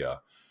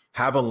media,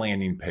 have a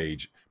landing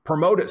page,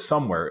 promote it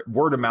somewhere,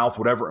 word of mouth,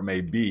 whatever it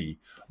may be.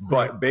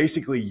 But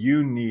basically,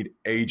 you need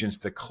agents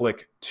to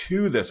click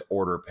to this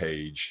order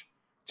page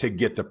to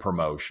get the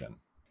promotion.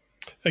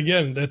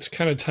 Again, that's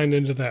kind of tied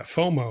into that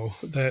FOMO,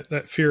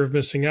 that fear of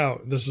missing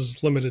out. This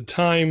is limited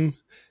time.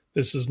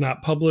 This is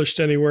not published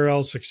anywhere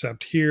else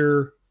except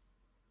here.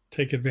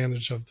 Take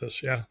advantage of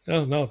this. Yeah.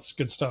 No, it's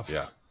good stuff.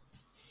 Yeah.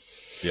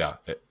 Yeah,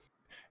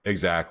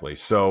 exactly.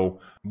 So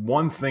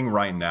one thing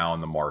right now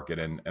in the market,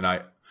 and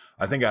I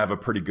think I have a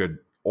pretty good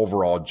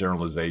overall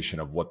generalization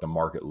of what the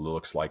market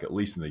looks like, at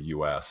least in the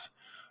US,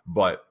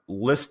 but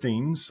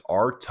listings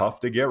are tough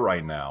to get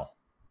right now.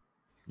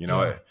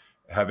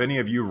 Have any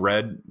of you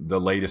read the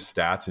latest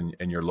stats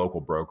in your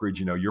local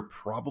brokerage? You're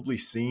probably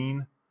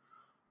seeing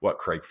what,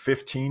 Craig,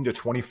 15 to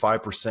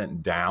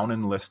 25% down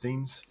in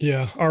listings?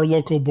 Yeah. Our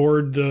local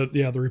board,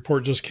 the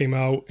report just came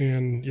out,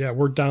 and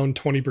we're down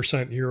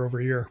 20% year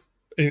over year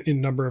in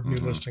number of new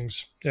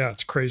listings. Yeah,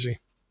 it's crazy.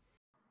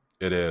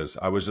 It is.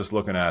 I was just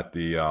looking at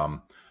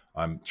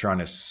I'm trying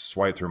to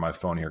swipe through my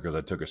phone here because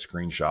I took a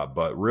screenshot,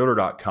 but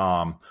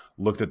Realtor.com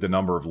looked at the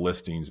number of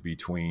listings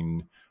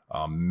between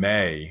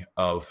May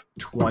of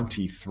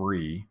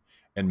 23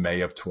 and May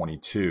of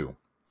 22.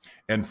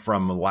 And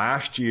from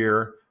last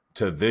year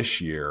to this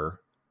year,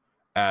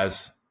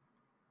 as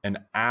an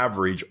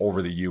average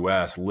over the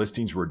US,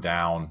 listings were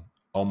down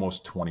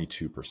almost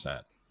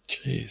 22%.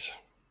 Jeez.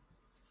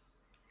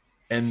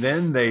 And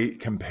then they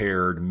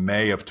compared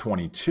May of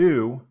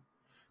 22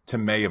 to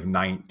May of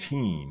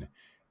 19,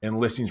 and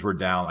listings were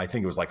down, I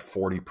think it was like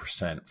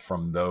 40%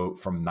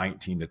 from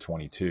 19 to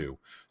 22.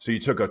 So you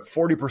took a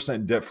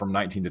 40% dip from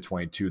 19 to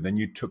 22, then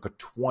you took a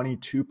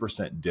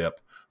 22%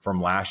 dip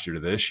from last year to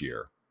this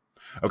year.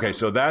 Okay,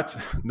 so that's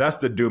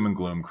the doom and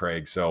gloom,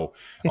 Craig. So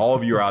all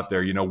of you are out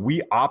there,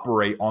 we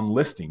operate on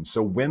listings.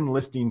 So when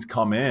listings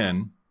come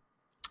in,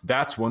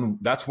 that's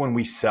when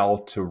we sell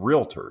to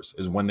realtors,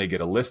 is when they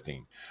get a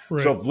listing.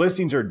 Right. So if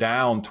listings are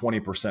down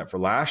 20% for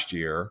last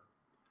year,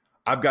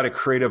 I've got a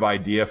creative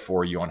idea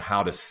for you on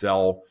how to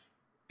sell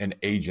an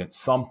agent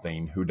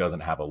something who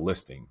doesn't have a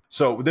listing.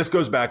 So this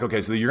goes back.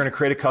 Okay, so you're going to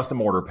create a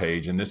custom order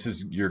page, and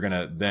you're going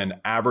to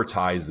then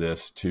advertise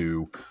this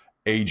to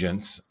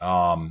agents.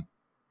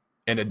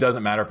 And it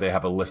doesn't matter if they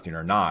have a listing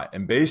or not.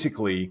 And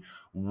basically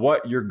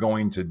what you're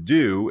going to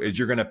do is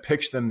you're going to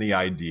pitch them the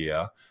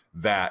idea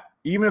that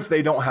even if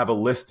they don't have a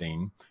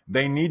listing,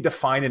 they need to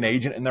find an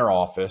agent in their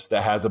office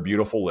that has a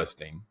beautiful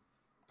listing.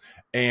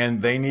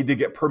 And they need to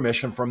get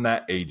permission from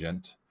that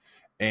agent.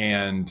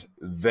 And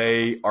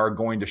they are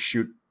going to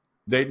shoot,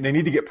 they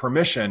need to get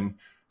permission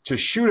to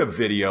shoot a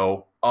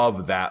video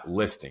of that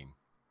listing.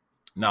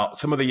 Now,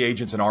 some of the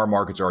agents in our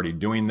markets are already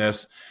doing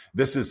this.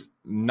 This is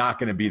not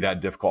going to be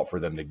that difficult for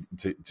them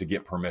to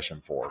get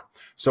permission for.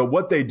 So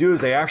what they do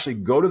is they actually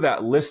go to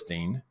that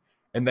listing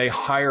and they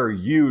hire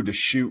you to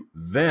shoot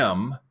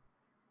them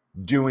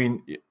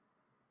doing,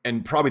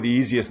 and probably the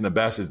easiest and the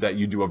best is that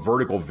you do a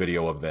vertical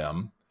video of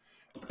them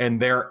and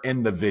they're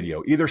in the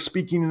video, either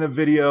speaking in the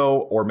video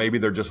or maybe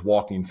they're just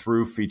walking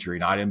through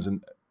featuring items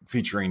and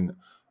featuring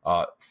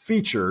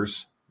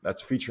features.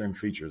 That's featuring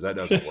features. That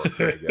doesn't work.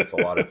 Craig. That's a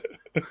lot of...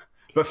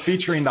 but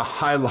featuring the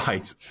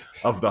highlights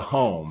of the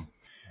home.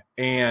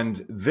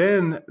 And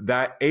then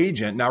that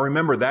agent, now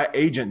remember, that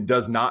agent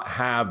does not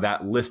have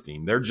that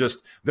listing.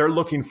 They're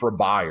looking for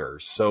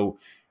buyers. So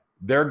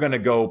they're going to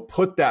go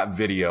put that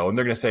video and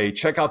they're going to say,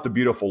 check out the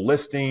beautiful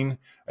listing.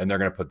 And they're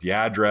going to put the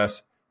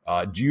address.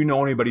 Do you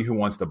know anybody who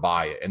wants to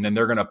buy it? And then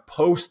they're going to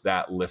post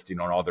that listing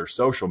on all their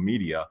social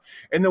media.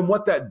 And then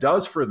what that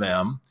does for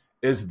them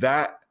is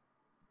that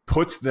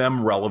puts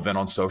them relevant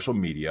on social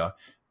media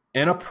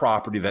in a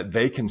property that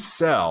they can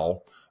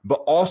sell, but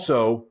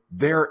also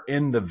they're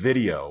in the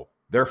video.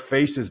 Their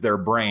face is their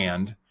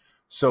brand.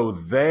 So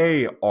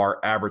they are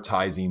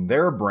advertising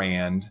their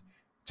brand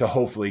to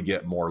hopefully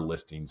get more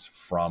listings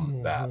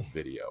from that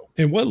video.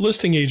 And what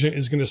listing agent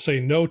is going to say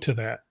no to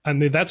that? I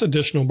mean, that's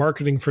additional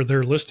marketing for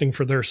their listing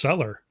for their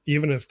seller,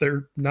 even if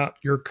they're not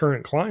your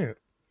current client.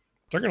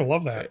 They're going to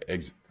love that.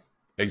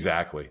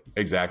 Exactly.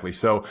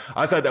 So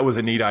I thought that was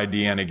a neat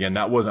idea. And again,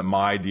 that wasn't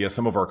my idea.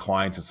 Some of our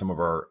clients and some of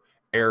our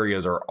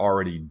areas are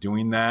already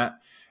doing that.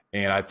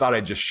 And I thought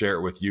I'd just share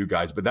it with you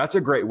guys. But that's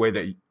a great way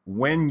that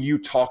when you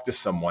talk to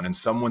someone and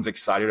someone's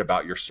excited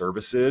about your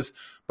services,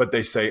 but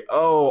they say,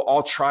 oh,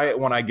 I'll try it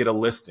when I get a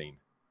listing.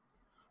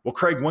 Well,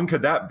 Craig, when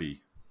could that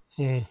be?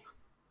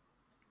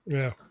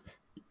 Yeah.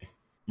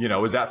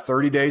 Is that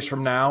 30 days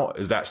from now?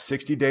 Is that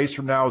 60 days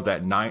from now? Is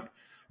that 9?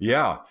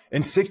 Yeah.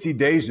 In 60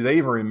 days, do they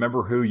even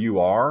remember who you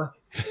are?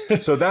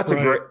 So that's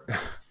right.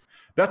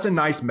 That's a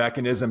nice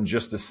mechanism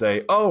just to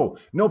say, oh,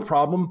 no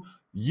problem.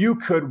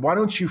 Why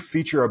don't you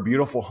feature a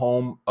beautiful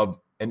home of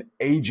an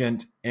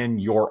agent in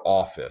your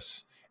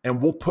office?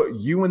 And we'll put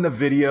you in the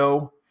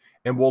video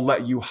and we'll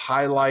let you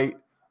highlight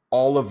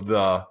all of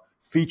the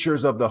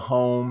features of the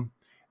home.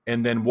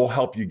 And then we'll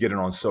help you get it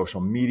on social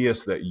media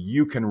so that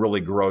you can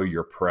really grow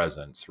your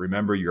presence.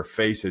 Remember, your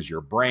face is your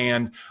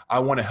brand. I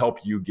want to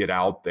help you get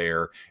out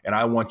there, and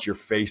I want your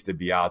face to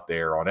be out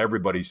there on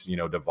everybody's,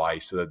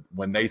 device so that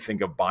when they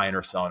think of buying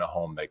or selling a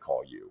home, they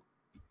call you.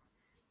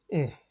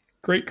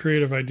 Great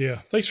creative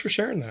idea. Thanks for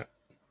sharing that.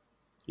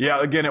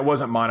 Yeah, again, it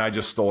wasn't mine. I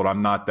just stole it.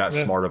 I'm not that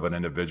smart of an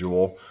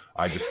individual.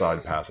 I just thought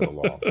I'd pass it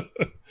along.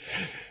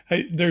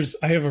 I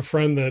have a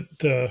friend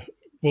that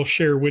will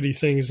share witty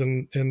things,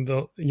 and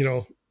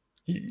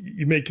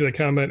you make the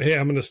comment, "Hey,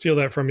 I'm going to steal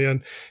that from you,"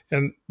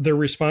 and their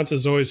response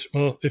is always,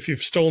 "Well, if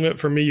you've stolen it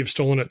from me, you've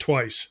stolen it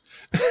twice."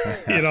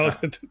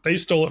 They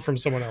stole it from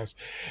someone else.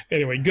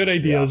 Anyway, good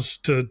ideas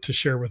to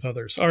share with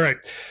others. All right,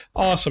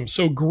 awesome.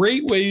 So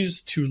great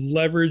ways to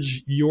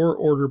leverage your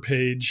order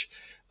page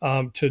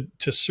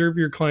to serve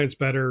your clients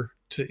better,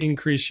 to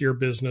increase your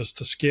business,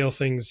 to scale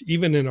things,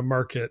 even in a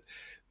market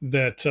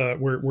that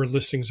where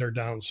listings are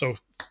down. So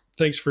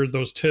thanks for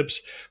those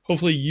tips.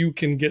 Hopefully you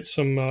can get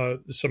some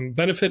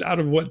benefit out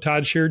of what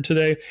Todd shared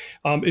today.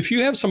 If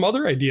you have some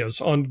other ideas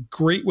on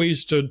great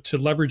ways to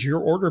leverage your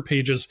order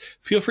pages,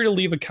 feel free to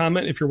leave a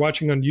comment. If you're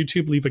watching on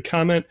YouTube, leave a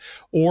comment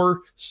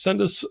or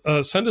send us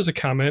a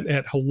comment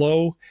at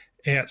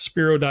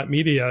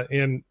hello@spiro.media,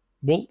 and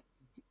we'll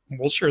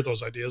share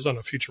those ideas on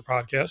a future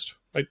podcast.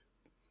 Right?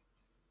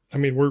 I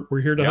mean,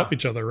 we're here to help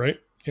each other, right?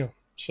 Yeah.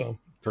 So.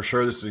 For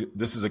sure,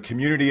 this is a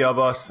community of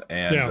us,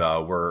 and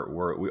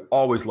we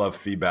always love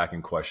feedback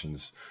and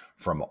questions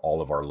from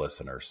all of our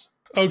listeners.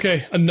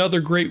 Okay, another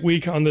great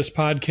week on this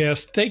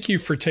podcast. Thank you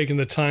for taking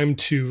the time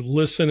to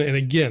listen. And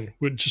again,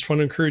 we just want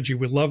to encourage you.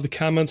 We love the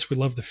comments. We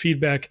love the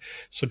feedback.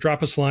 So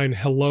drop us a line,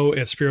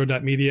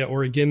 hello@spiro.media,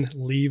 or again,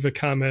 leave a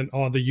comment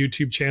on the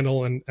YouTube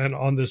channel and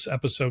on this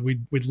episode.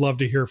 We'd love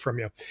to hear from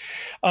you.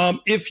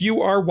 If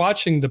you are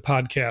watching the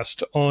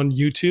podcast on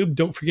YouTube,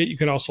 don't forget you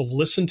can also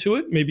listen to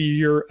it. Maybe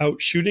you're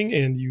out shooting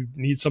and you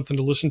need something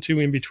to listen to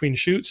in between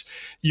shoots.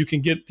 You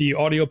can get the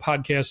audio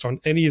podcast on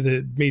any of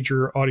the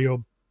major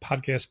audio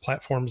podcast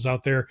platforms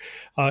out there.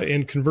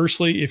 And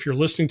conversely, if you're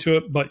listening to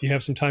it, but you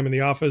have some time in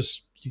the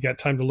office, you got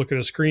time to look at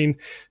a screen,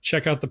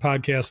 check out the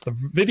podcast, the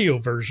video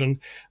version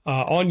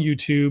on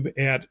YouTube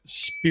at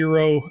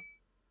Spiro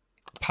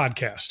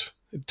Podcast.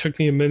 It took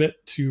me a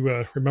minute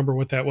to remember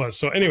what that was.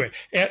 So anyway,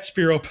 at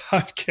Spiro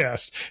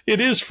Podcast.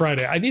 It is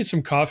Friday. I need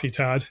some coffee,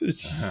 Todd.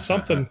 It's just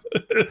something.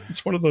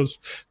 It's one of those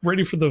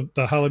ready for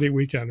the holiday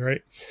weekend,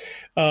 right?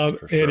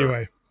 For sure.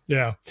 Anyway.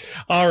 Yeah.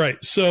 All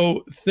right.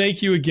 So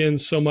thank you again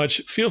so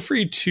much. Feel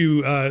free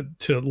to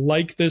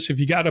like this. If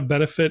you got a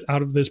benefit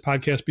out of this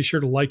podcast, be sure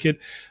to like it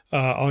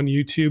on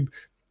YouTube.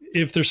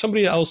 If there's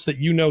somebody else that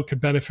you know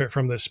could benefit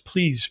from this,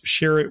 please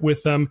share it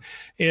with them,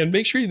 and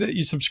make sure that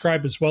you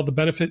subscribe as well. The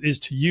benefit is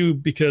to you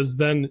because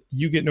then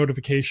you get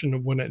notification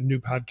of when a new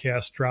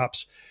podcast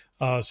drops,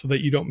 so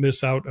that you don't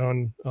miss out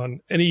on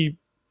any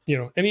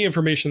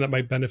information that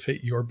might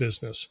benefit your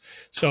business.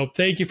 So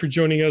thank you for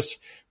joining us.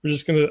 We're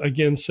just going to,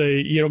 again,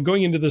 say,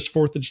 going into this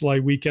 4th of July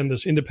weekend,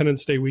 this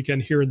Independence Day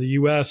weekend here in the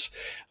U.S.,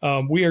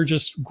 we are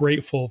just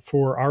grateful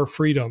for our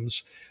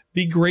freedoms.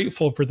 Be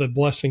grateful for the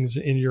blessings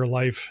in your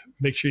life.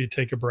 Make sure you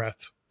take a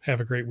breath. Have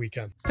a great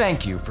weekend.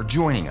 Thank you for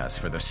joining us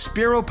for the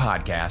Spiro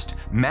Podcast,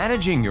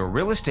 Managing Your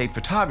Real Estate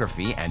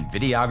Photography and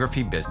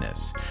Videography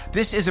Business.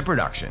 This is a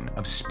production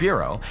of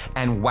Spiro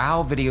and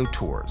Wow Video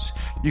Tours.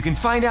 You can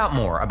find out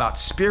more about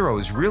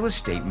Spiro's real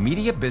estate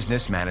media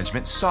business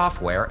management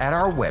software at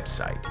our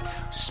website,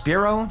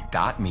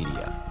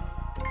 spiro.media.